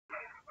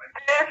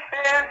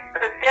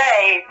the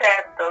day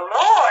that the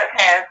Lord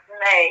has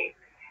made.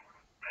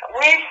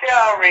 We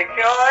shall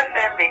rejoice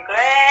and be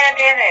glad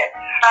in it.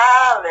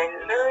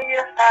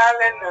 Hallelujah,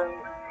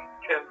 hallelujah.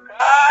 To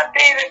God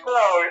be the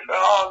glory for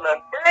all the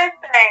good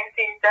things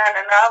He's done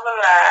in our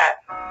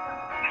lives.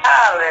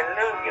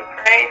 Hallelujah,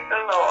 praise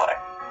the Lord.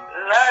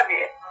 Love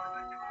you.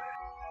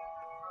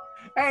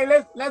 Hey,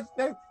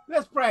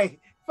 let's pray.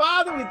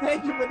 Father, we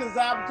thank you for this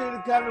opportunity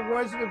to come and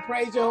worship and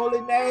praise your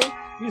holy name.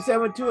 You said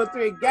when 2 or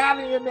 3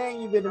 gather in your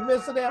name, you've been in the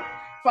midst of them.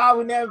 Father,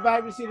 we never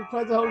invite you to see the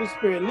presence of the Holy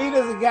Spirit. Lead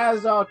us and guide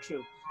us all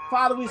truth.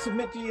 Father, we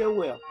submit to your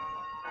will.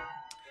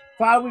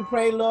 Father, we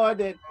pray, Lord,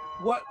 that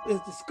what is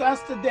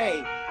discussed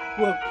today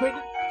will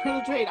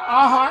penetrate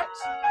our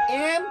hearts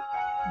and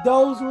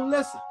those who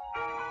listen.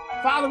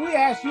 Father, we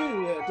ask you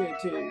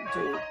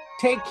to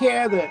take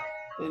care of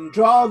and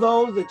draw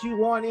those that you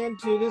want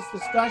into this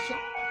discussion.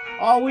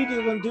 All we're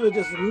going to do is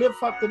just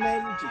lift up the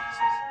name of Jesus.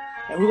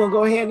 And we're going to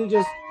go ahead and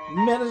just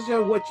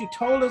minister what you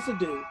told us to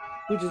do,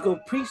 which is go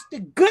preach the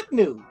good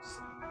news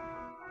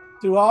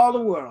through all the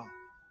world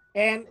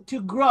and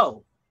to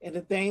grow in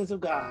the things of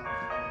God.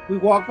 We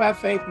walk by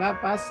faith,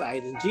 not by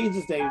sight. In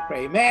Jesus' name we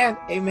pray. Amen,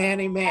 amen,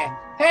 amen.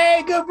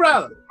 Hey, good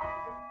brother.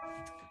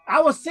 I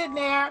was sitting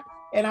there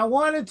and I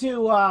wanted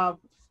to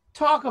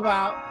talk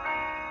about,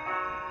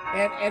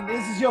 and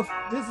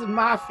this is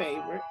my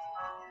favorite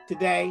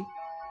today,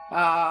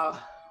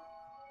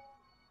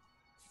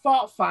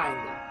 fault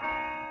finding.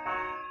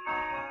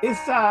 It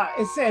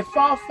said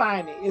fault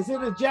finding. Is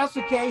it a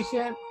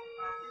justification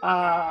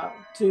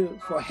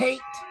for hate,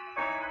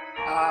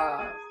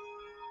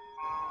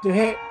 to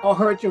hate or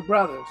hurt your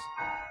brothers?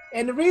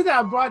 And the reason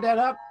I brought that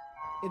up,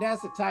 and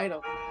that's the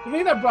title. The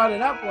reason I brought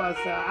it up was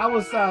I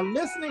was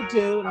listening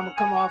to, and I'm gonna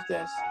come off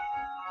this.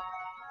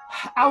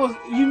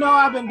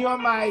 I've been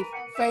doing my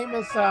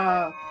famous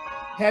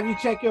have you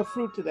checked your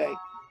fruit today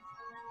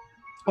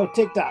on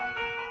TikTok.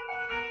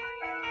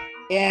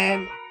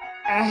 And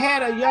I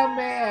had a young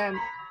man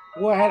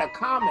who had a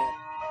comment,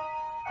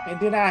 and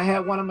then I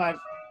had one of my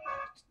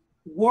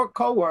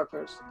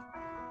co-workers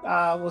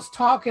was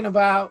talking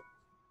about,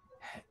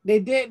 they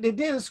did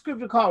a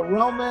scripture called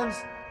Romans,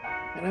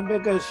 and I'm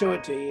going to show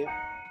it to you.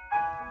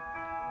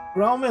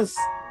 Romans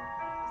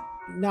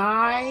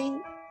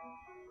 9,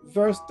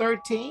 verse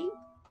 13.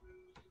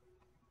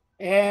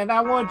 And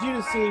I want you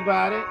to see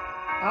about it.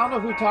 I don't know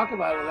if we talked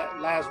about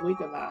it last week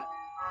or not,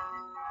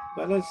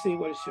 but let's see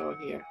what it's showing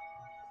here.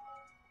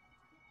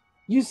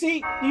 Do you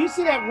see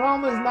that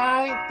Romans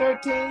 9,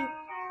 13?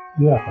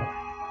 Yeah.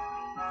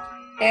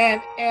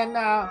 And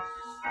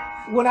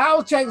when I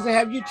was checking, I said,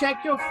 have you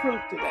checked your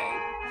fruit today?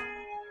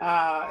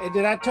 And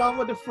then I told him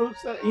what the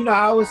fruits are.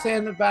 I was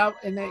saying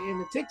about in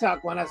the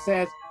TikTok one, I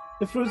said,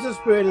 the fruits of the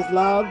Spirit is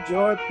love,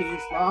 joy,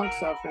 peace,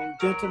 long-suffering,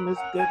 gentleness,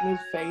 goodness,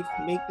 faith,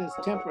 meekness,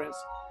 temperance.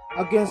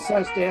 Against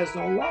such there is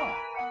no law.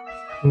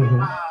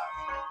 Mm-hmm.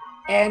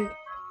 And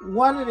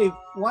one of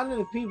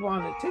the people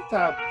on the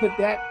TikTok put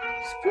that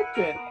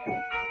scripture in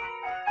there,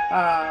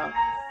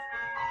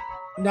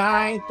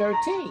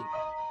 9:13.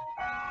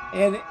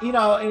 And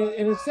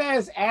and it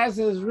says, as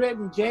is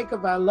written,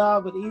 Jacob I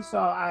love, but Esau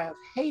I have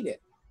hated.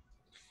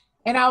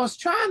 And I was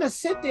trying to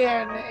sit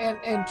there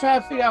and try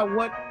to figure out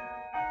what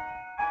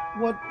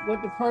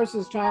the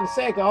person's trying to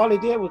say, because all they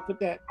did was put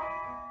that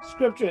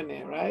scripture in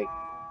there, right?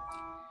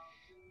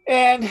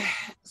 And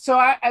so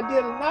I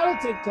did another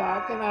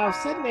TikTok, and I was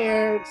sitting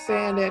there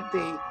saying that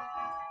the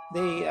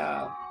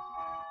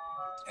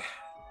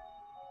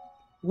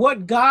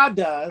what God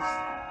does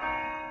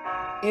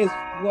is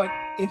what,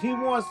 if he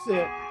wants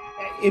to,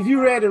 if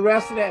you read the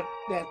rest of that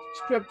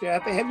scripture, I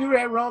think, have you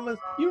read Romans?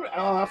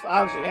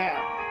 Obviously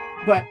have.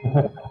 But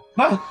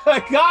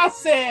God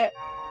said,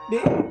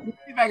 let me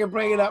see if I can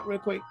bring it up real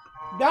quick.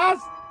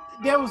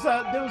 There was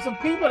some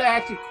people that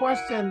actually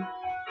questioned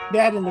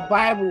that in the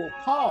Bible with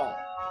Paul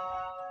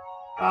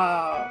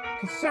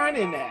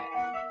concerning that.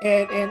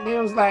 And it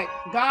was like,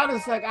 God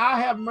is like,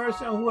 I'll have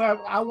mercy on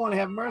whoever I want to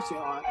have mercy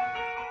on.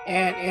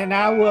 And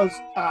I will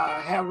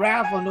have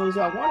wrath on those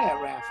I want to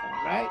have wrath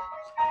on, right?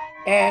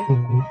 And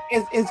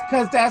it's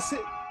because that's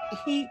it.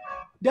 He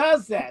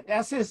does that.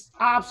 That's his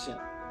option.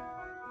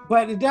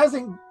 But it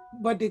doesn't,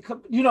 but the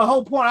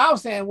whole point I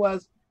was saying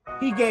was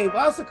he gave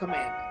us a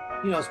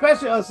commandment,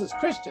 especially us as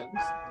Christians.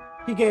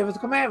 He gave us a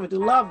commandment to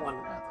love one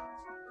another.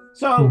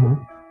 So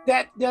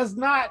that does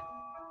not,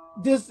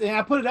 and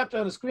I put it up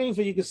there on the screen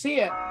so you can see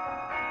it,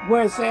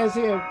 where it says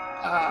here,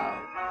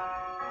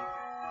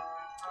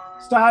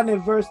 starting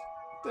in verse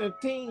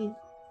 13,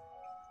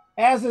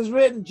 as is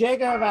written,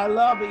 Jacob have I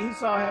loved, but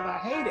Esau have I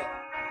hated.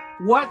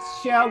 What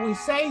shall we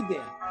say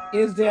then?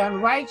 Is there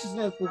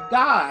unrighteousness with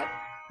God?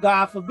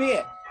 God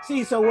forbid.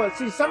 You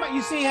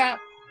see how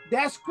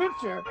that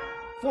scripture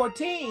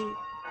 14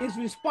 is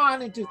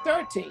responding to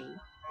 13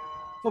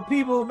 for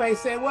people who may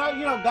say, well,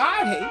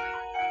 God hate,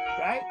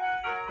 right?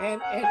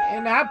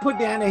 And I put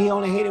down that he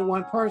only hated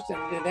one person.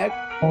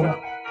 Hold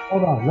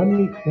on. Let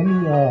me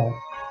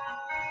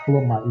pull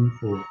up my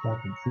easel so I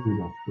can see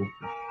that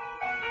scripture.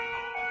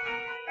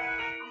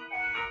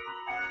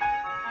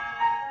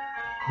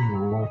 Give me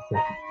 1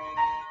 second.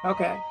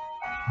 Okay.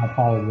 I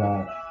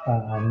apologize.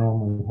 I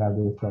normally have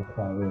this up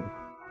already,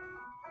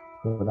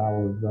 but I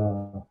was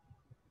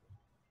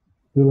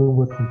dealing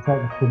with some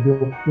technical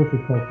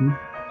difficulties.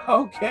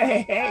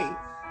 Okay. Hey.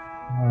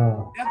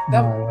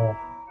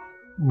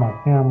 My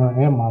camera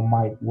and my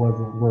mic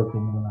wasn't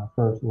working when I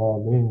first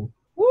logged in.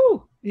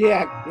 Woo.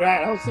 Yeah,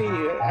 right. I don't see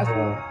you. At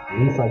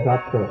least I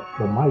got the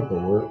mic to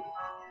work.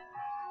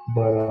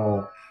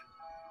 But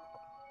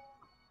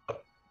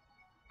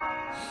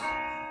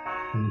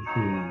let me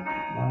see.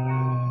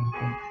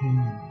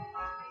 9:13.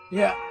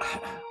 Yeah.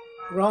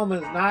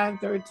 Romans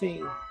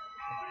 9:13.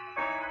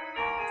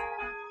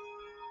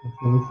 That's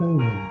what it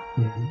says.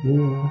 He's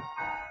there.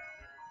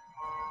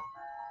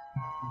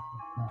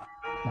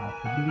 God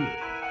forbid.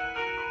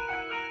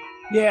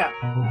 Yeah.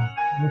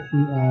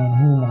 Mercy on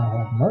whom I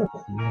have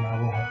mercy, and I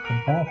will have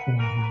compassion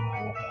on whom I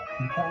will have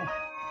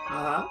compassion.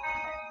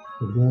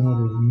 But then it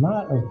is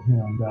not of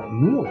him that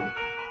willeth,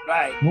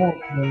 right, nor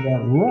of him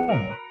that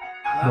runneth,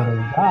 but of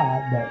God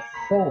that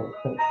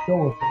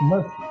showeth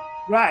mercy.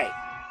 Right.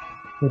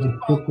 For the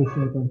scripture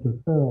saith unto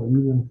Pharaoh,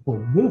 even for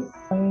this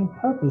same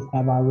purpose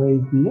have I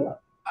raised thee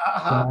up,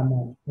 that I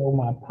might show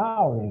my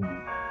power in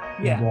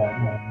thee, and that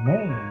my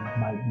name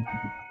might be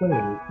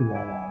declared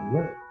throughout all the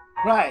earth.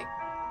 Right.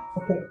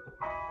 Okay.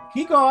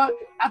 Keep going.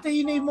 I think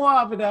you need more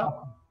of it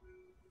though.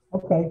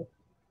 Okay.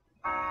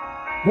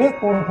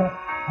 Therefore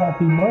hath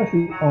he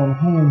mercy on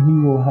whom he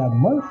will have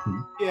mercy.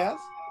 Yes.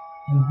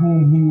 And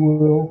whom he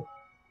will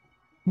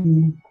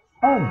he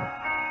pardon.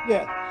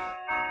 Yes.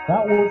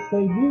 Thou wilt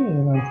say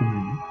then unto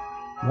me,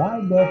 why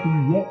doth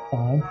he yet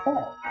find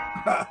fault?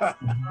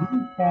 He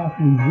hath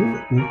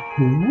resisted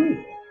his will.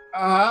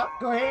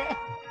 Go ahead.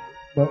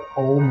 But,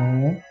 O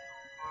man,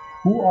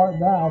 who art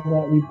thou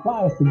that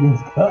repliest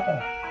against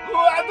God? Who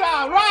art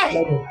thou? Right.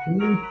 Let the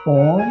thing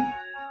formed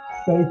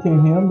say to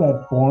him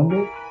that formed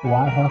it,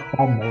 why hast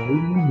thou made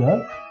me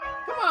thus?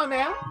 Come on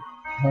now.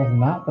 Has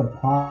not the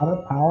potter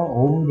power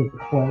over the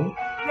clay?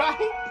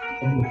 Right.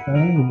 Of the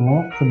same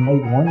lump to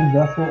make one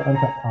vessel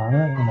unto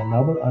honor and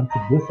another unto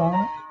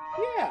dishonor?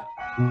 Yeah.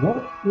 What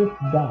if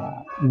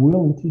God,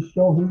 willing to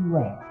show his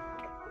wrath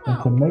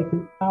and to make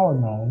his power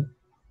known,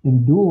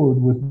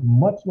 endured with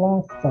much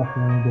long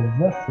suffering the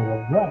vessel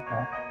of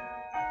wrath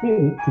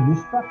fitted to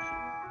destruction?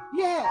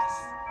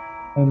 Yes.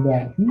 And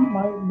that he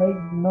might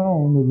make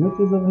known the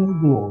riches of his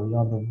glory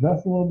on the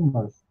vessel of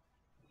mercy,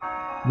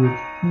 which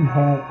he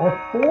had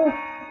afore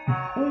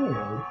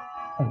prepared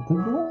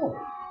unto glory.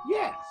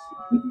 Yes.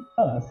 Even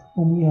us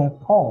whom he hath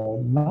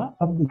called, not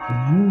of the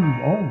Jews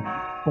only,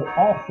 but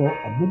also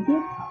of the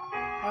Gentiles.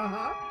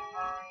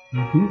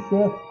 And he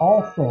saith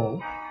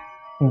also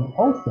in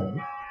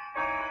Osee,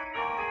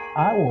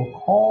 I will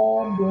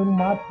call them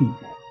my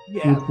people,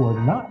 which were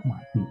not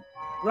my people.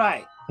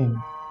 Right. And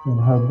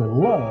her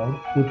beloved,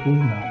 which was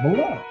not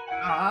beloved.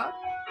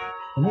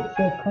 And it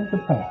shall come to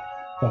pass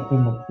that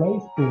in the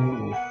place where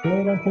it was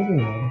said unto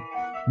them,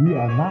 ye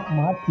are not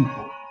my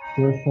people,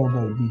 there shall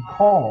they be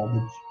called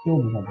the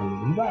children of the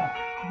living God.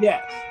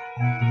 Yes.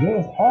 And there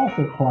is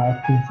also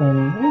Christ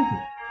concerning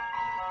Israel.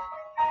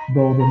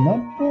 Though the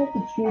number of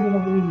the children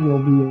of Israel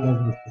be as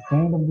the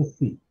sand of the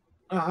sea,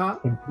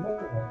 and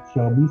there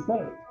shall be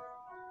saved.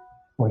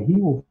 For he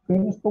will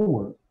finish the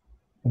work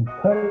and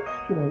cut it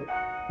short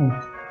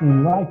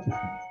in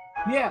righteousness.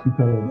 Yeah.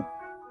 Because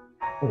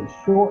a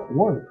short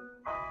work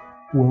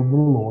will the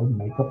Lord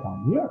make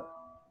upon the earth.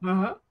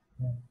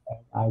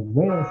 As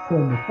Isaiah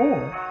said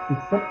before,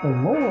 except the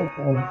Lord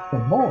of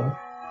Sabaoth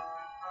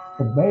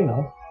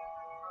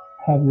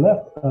had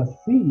left a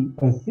seed,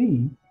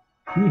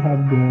 he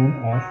had been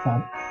as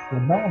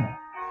Sodom.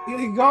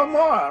 You go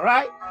more,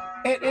 right?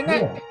 And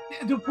that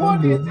the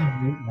point is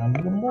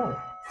more.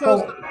 So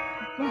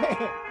go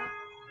ahead.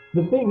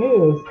 The thing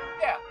is,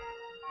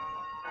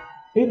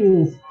 it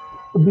is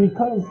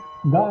because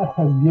God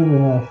has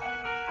given us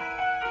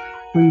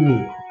free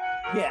will.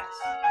 Yes.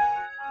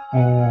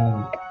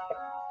 And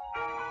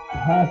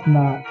has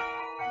not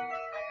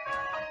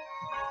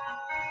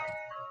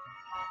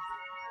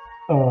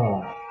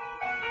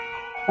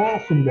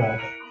fashioned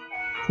us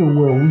to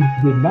where we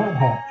did not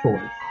have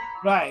choice.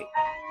 Right.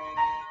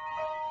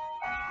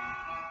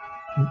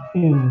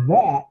 In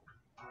that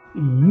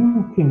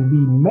you can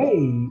be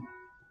made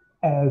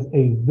as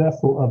a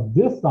vessel of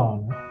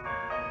dishonor,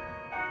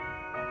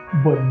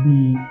 but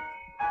be,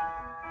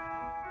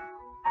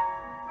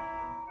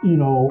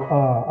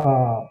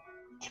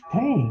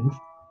 changed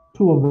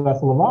to a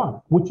vessel of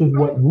honor, which is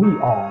what we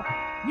are,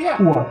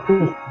 who are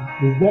Christians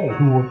this day,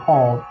 who are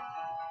called,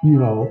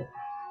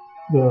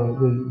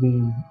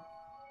 the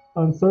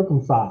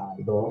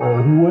uncircumcised or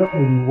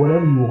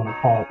whatever you want to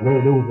call it.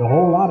 There was a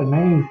whole lot of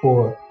names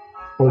for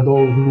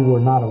those who were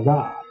not of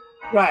God.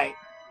 Right.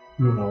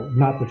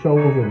 Not the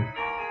chosen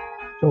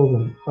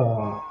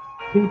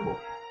people.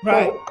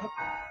 Right.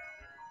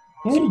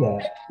 So, in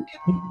that,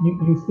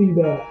 you see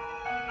that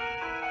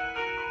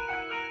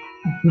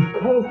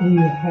because we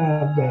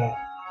have that,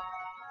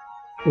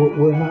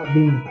 we're not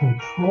being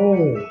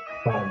controlled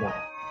by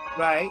God.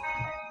 Right.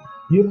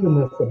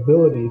 given us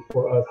ability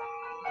for us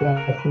to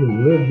actually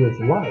live this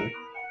life,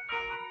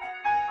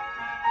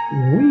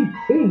 we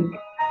think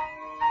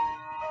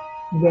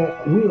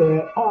that we are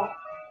at odds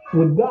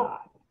with God.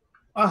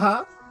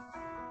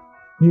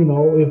 You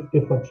know,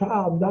 if a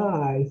child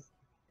dies,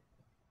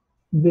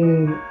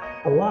 then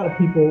a lot of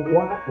people,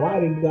 why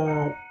did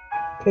God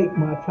take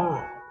my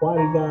child? Why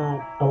did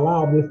God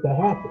allow this to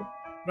happen?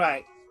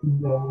 Right. You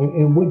know,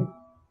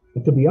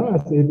 and to be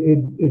honest,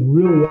 it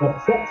really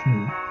upsets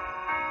me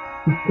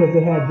because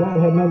God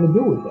had nothing to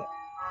do with that.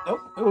 Nope,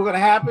 it was going to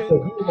happen.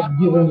 Because He had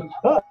given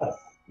us,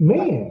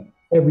 man,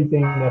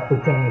 everything that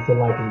pertains to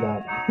life and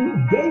godliness. He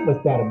gave us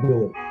that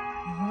ability.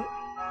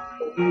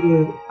 It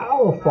is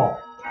our fault,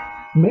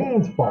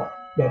 man's fault,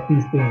 that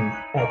these things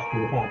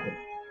actually happen.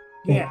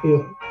 Yeah.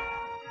 And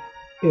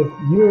if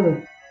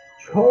you're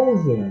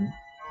chosen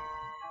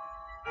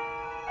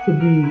to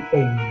be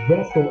a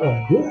vessel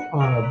of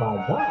dishonor by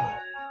God,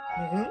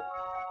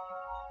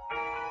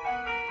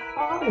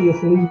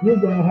 obviously you're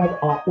going to have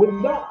aught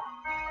with God.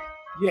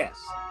 Yes.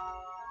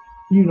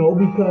 You know,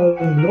 because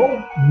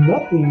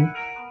nothing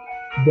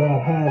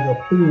that has a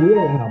free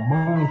will and a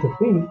mind to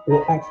think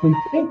will actually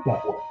think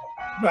that way.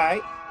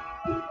 Right.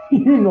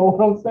 You know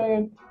what I'm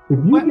saying? If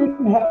you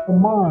didn't have a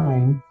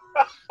mind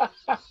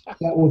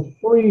that was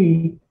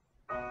free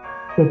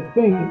to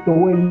think the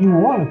way you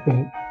want to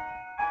think,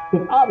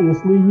 then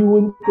obviously you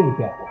wouldn't think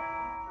that way.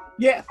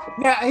 Yeah.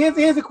 Now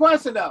here's a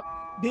question though.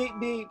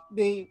 The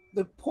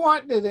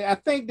point that I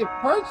think the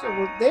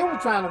person they were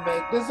trying to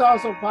make. This is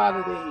also part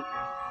of the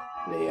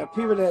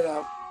people that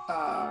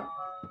are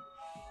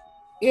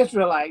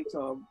Israelites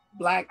or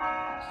Black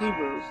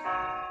Hebrews.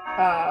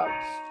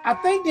 I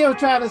think they were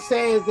trying to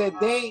say is that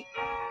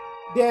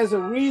there's a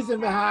reason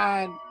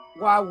behind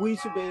why we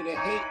should be able to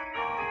hate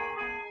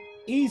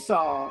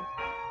Esau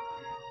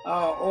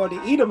or the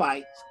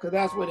Edomites, because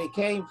that's where they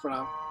came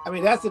from. I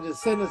mean, that's the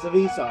descendants of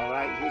Esau,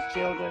 right? His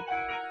children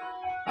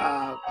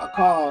are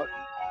called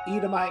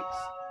Edomites,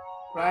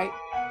 right?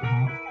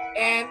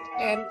 And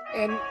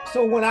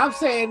so what I'm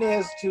saying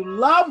is to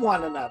love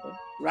one another,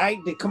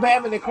 right? The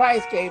commandment that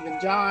Christ gave in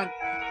John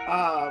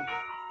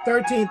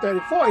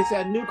 13:34, he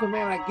said, "New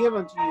commandment I give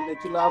unto you,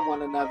 that you love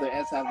one another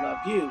as I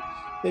loved you,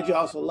 that you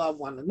also love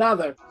one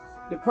another."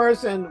 The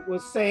person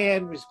was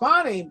saying,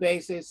 responding,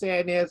 basically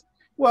saying is,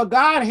 well,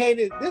 God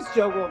hated this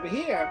joke over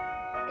here,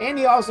 and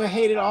he also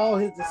hated all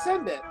his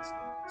descendants.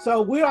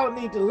 So we don't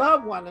need to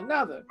love one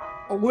another,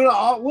 or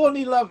we'll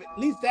need to love at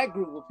least that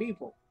group of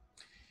people.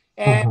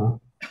 And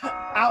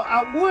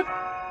I would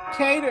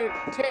cater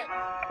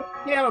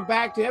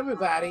back to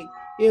everybody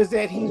is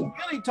that he's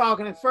really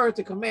talking at first,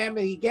 the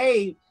commandment he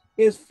gave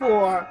is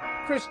for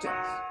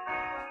Christians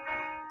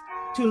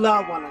to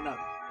love one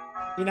another,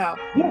 you know.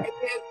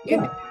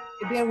 And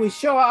then we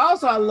show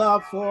also our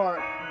love for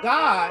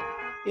God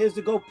is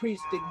to go preach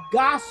the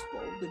gospel,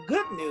 the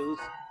good news,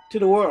 to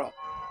the world.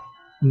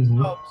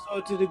 So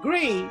to the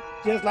degree,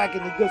 just like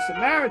in the Good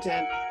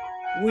Samaritan,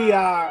 we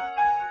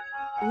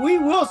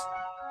will,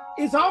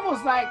 it's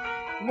almost like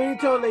when you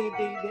told the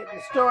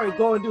story,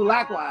 go and do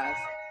likewise,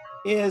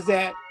 is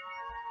that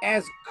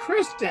as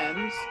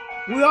Christians,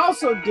 we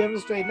also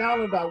demonstrate not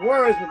only by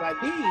words, but by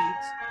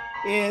deeds,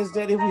 is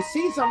that if we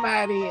see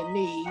somebody in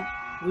need,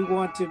 we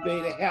want to be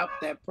able to help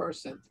that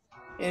person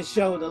and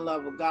show the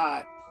love of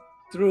God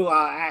through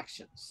our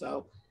actions.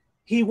 So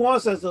he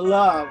wants us to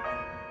love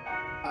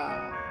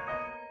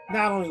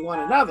not only one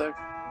another,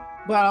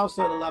 but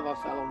also to love our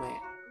fellow man.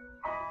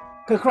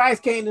 Because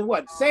Christ came to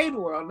what? Save the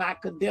world,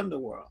 not condemn the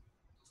world.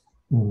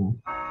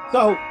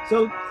 So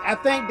I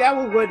think that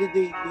was where the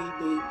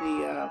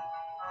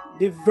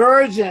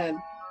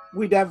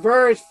we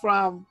diverged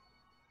from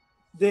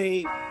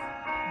this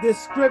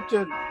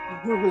scripture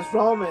group is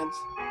Romans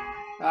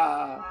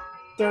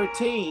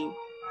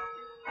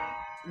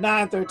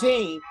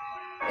 9:13,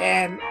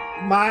 and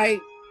my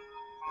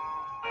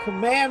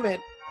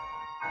commandment,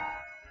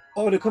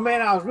 or the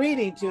command I was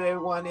reading to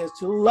everyone, is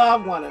to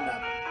love one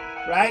another,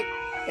 right?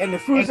 And the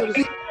fruits of the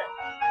Spirit,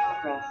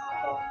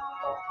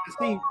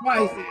 see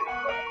Christ,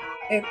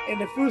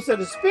 and the fruits of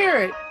the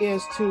Spirit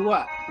is to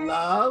what?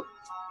 Love,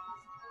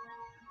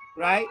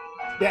 right?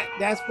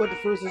 That's what the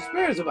fruits of the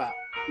Spirit is about.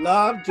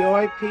 Love,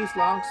 joy, peace,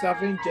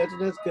 long-suffering,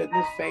 gentleness,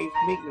 goodness, faith,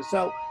 meekness.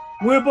 So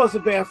we're supposed to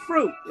bear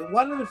fruit, and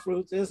one of the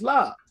fruits is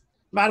love.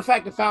 Matter of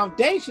fact, the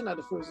foundation of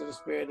the fruits of the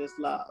Spirit is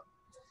love.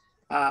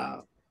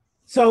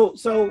 So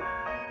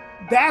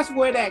that's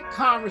where that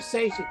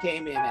conversation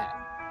came in at,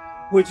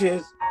 which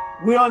is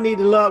we don't need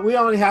to love, we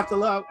don't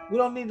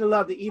need to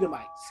love the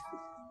Edomites.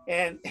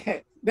 And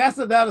that's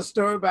another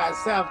story by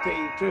itself, to tell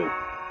you the truth,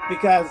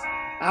 because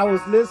I was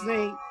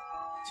listening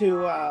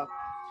to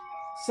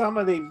some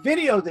of the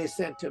videos they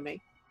sent to me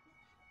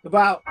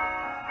about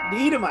the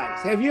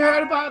Edomites. Have you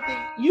heard about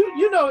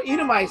you know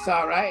Edomites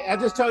are, right? I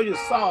just told you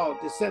Saul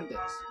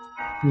descendants.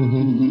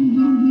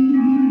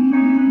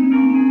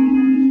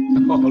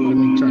 Oh, let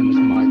me turn this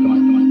mic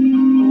on.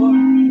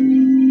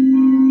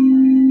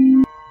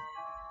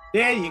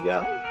 There you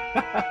go.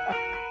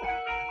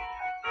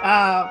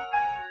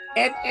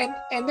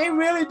 And they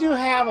really do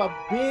have a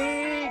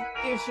big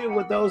issue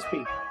with those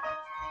people.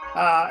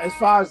 As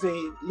far as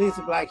the least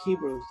of Black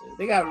Hebrews,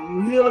 they got a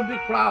really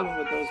big problem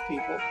with those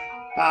people.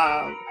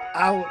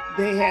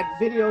 They had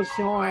videos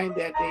showing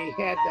that they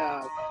had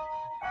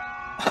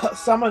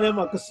some of them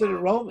are considered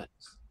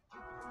Romans,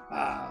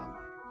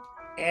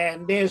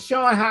 and they're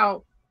showing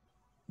how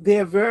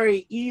they're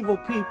very evil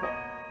people,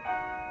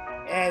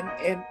 and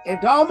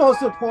almost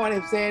to the point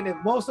of saying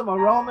that most of them are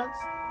Romans.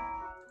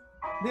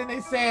 Then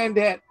they're saying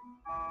that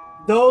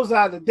those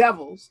are the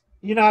devils.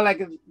 You know, like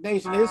a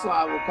Nation of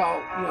Islam will call,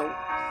 you know,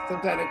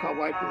 sometimes they call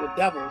white people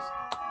devils.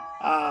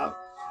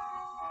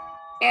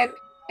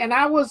 And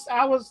I was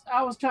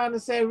trying to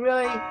say,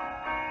 really,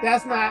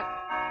 that's not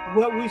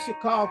what we should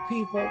call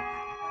people.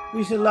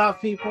 We should love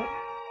people,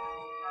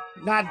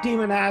 not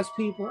demonize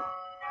people.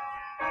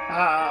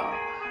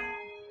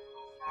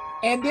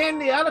 And then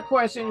the other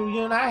question,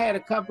 you and I had a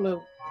couple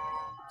of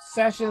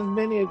sessions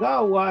many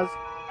ago, was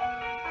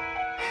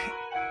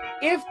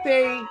if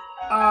they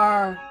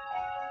are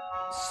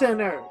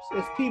sinners,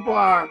 if people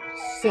are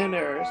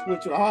sinners,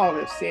 which all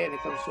have said, it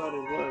comes short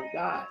of the word of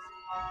God,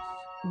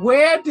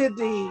 where did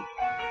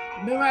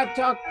remember I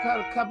talked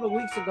a couple of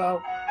weeks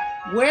ago,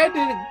 where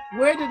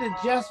did the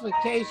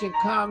justification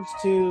comes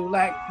to,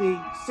 like the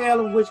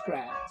sale of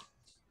witchcraft?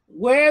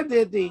 Where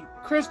did the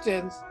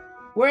Christians,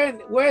 where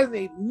in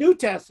the New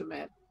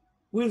Testament,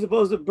 we were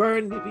supposed to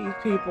burn these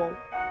people,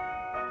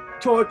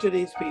 torture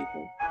these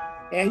people?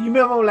 And you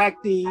remember,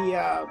 like the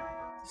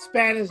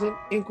Spanish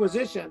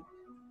Inquisition,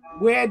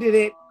 where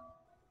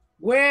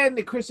in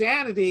the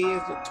Christianity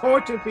is to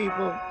torture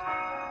people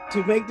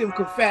to make them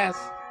confess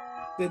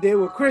that they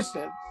were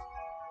Christians,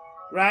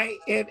 right?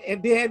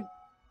 And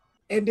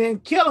then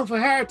kill them for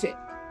heretic,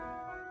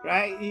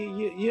 right?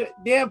 You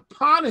then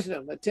punish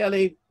them until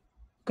they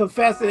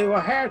confess that they were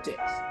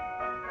heretics.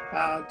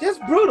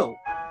 Just brutal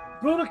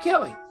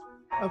killing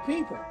of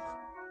people.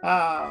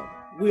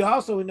 We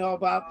also know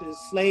about the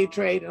slave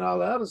trade and all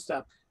the other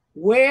stuff.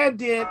 Where's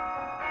the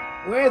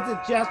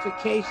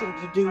justification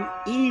to do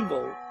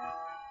evil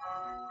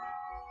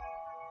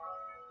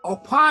or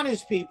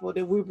punish people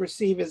that we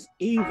perceive as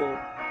evil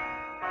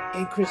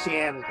in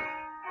Christianity?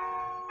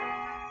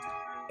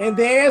 And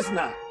there's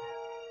none.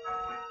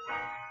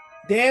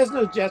 There's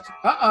no justice.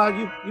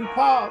 You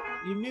Paul,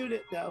 you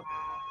muted though.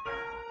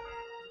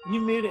 You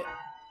muted.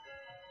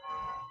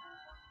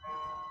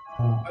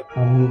 I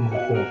muted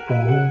myself. Can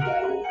you hear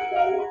me?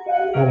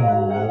 I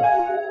don't know.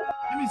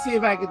 Let me see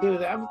if I can do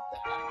that.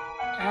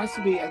 It has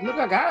to be. Look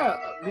like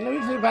let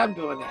me see if I'm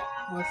doing that.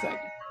 1 second.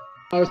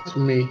 Oh, it's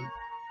me.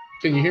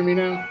 Can you hear me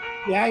now?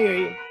 Yeah, I hear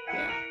you.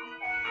 Yeah.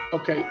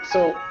 Okay,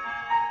 so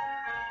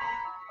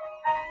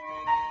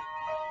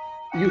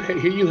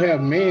here you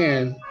have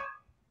man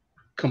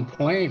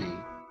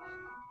complaining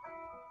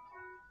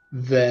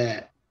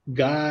that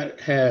God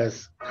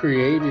has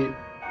created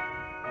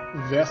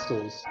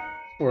vessels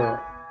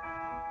for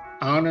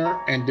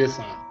honor and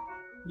dishonor.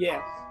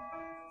 Yes.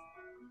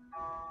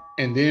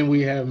 And then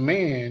we have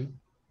man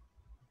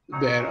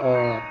that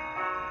are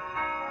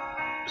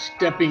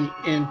stepping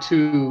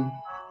into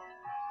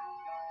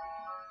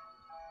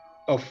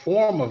a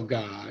form of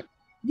God,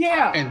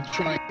 yeah, and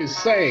trying to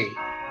say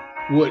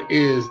what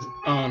is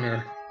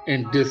honor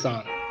and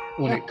dishonor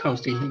when it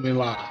comes to human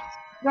lives.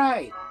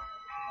 Right.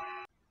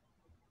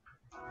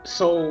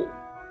 So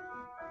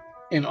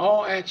in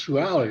all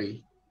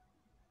actuality,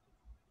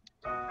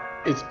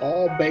 it's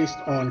all based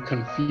on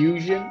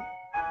confusion.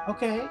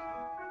 Okay.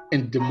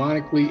 And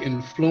demonically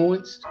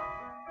influenced,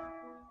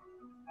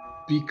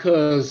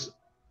 because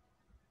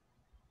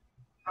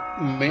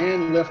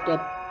man left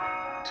up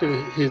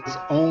to his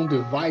own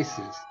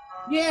devices.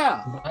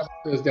 Yeah. The Bible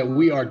says that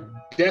we are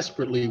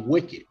desperately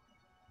wicked.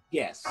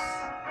 Yes.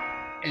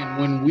 And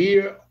when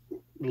we're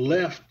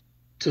left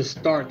to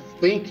start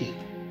thinking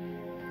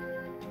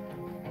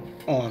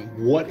on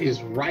what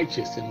is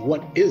righteous and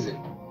what isn't,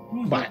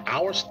 by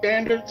our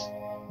standards,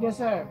 yes,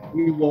 sir,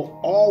 we will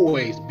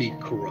always be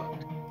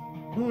corrupt.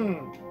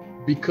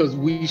 Because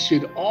we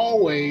should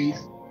always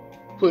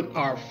put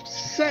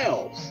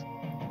ourselves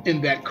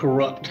in that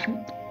corrupt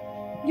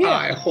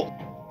I hope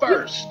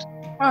first.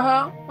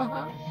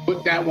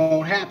 But that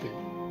won't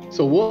happen.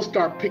 So we'll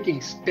start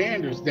picking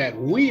standards that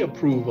we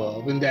approve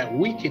of and that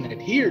we can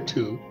adhere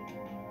to,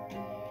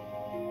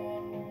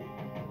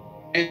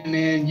 and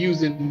then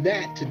using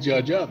that to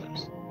judge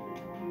others.